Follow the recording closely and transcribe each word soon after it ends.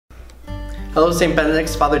Hello St.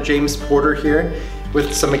 Benedict's, Father James Porter here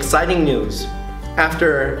with some exciting news.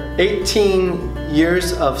 After 18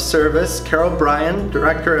 years of service, Carol Bryan,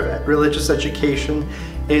 Director of Religious Education,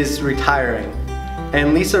 is retiring.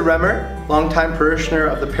 And Lisa Remmert, longtime parishioner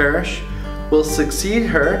of the parish, will succeed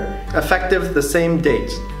her effective the same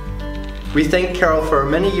date. We thank Carol for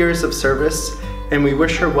many years of service and we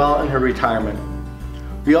wish her well in her retirement.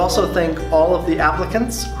 We also thank all of the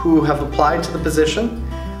applicants who have applied to the position.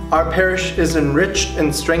 Our parish is enriched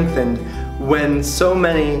and strengthened when so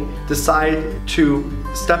many decide to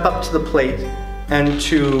step up to the plate and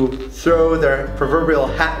to throw their proverbial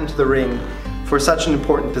hat into the ring for such an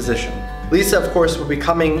important position. Lisa, of course, will be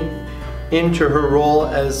coming into her role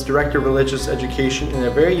as Director of Religious Education in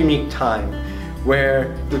a very unique time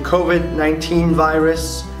where the COVID-19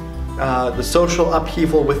 virus, the social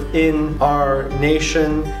upheaval within our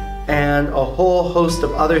nation, and a whole host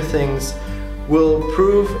of other things will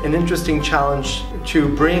prove an interesting challenge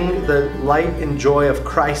to bring the light and joy of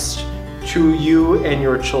Christ to you and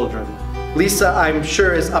your children. Lisa, I'm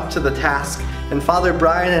sure, is up to the task, and Father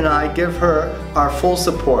Bryan and I give her our full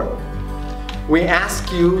support. We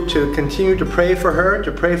ask you to continue to pray for her,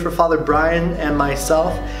 to pray for Father Bryan and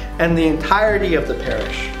myself, and the entirety of the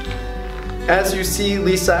parish. As you see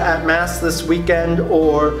Lisa at Mass this weekend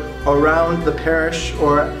or around the parish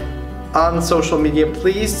or on social media,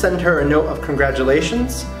 please send her a note of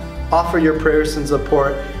congratulations, offer your prayers and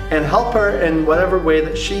support, and help her in whatever way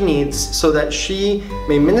that she needs so that she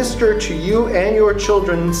may minister to you and your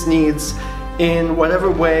children's needs in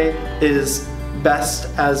whatever way is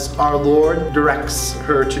best as our Lord directs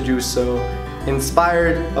her to do so,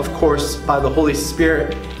 inspired, of course, by the Holy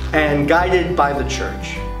Spirit and guided by the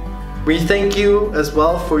Church. We thank you as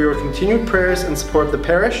well for your continued prayers and support of the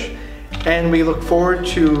parish, and we look forward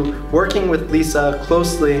to working with Lisa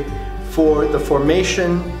closely for the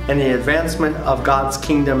formation and the advancement of God's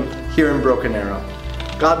kingdom here in Broken Arrow.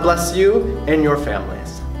 God bless you and your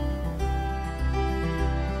families.